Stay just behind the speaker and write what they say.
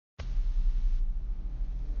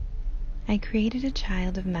I created a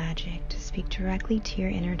child of magic to speak directly to your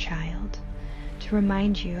inner child, to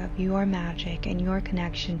remind you of your magic and your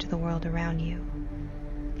connection to the world around you.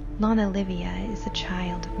 Lana Olivia is a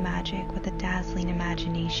child of magic with a dazzling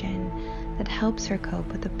imagination that helps her cope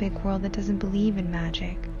with a big world that doesn't believe in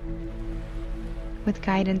magic. With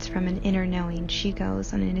guidance from an inner knowing, she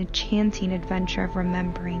goes on an enchanting adventure of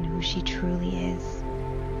remembering who she truly is.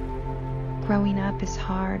 Growing up is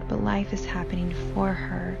hard, but life is happening for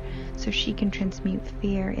her so she can transmute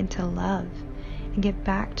fear into love and get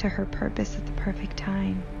back to her purpose at the perfect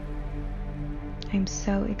time. I'm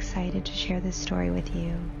so excited to share this story with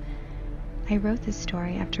you. I wrote this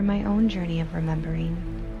story after my own journey of remembering.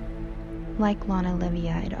 Like Lana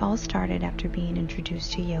Olivia, it all started after being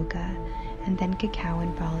introduced to yoga and then cacao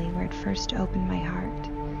in Bali, where it first opened my heart.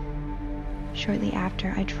 Shortly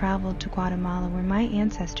after, I traveled to Guatemala, where my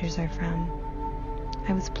ancestors are from.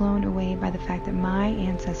 I was blown away by the fact that my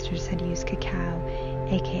ancestors had used cacao,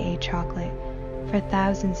 aka chocolate, for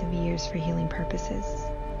thousands of years for healing purposes.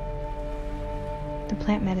 The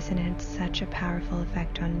plant medicine had such a powerful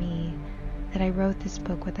effect on me that I wrote this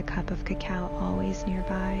book with a cup of cacao always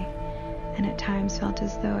nearby, and at times felt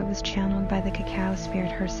as though I was channeled by the cacao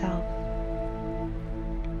spirit herself.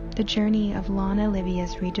 The journey of Lana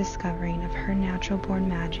Olivia's rediscovering of her natural-born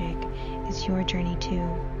magic is your journey too.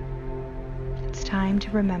 It's time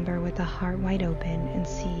to remember with a heart wide open and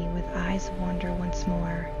see with eyes of wonder once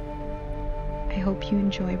more. I hope you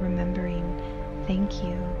enjoy remembering. Thank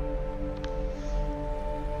you.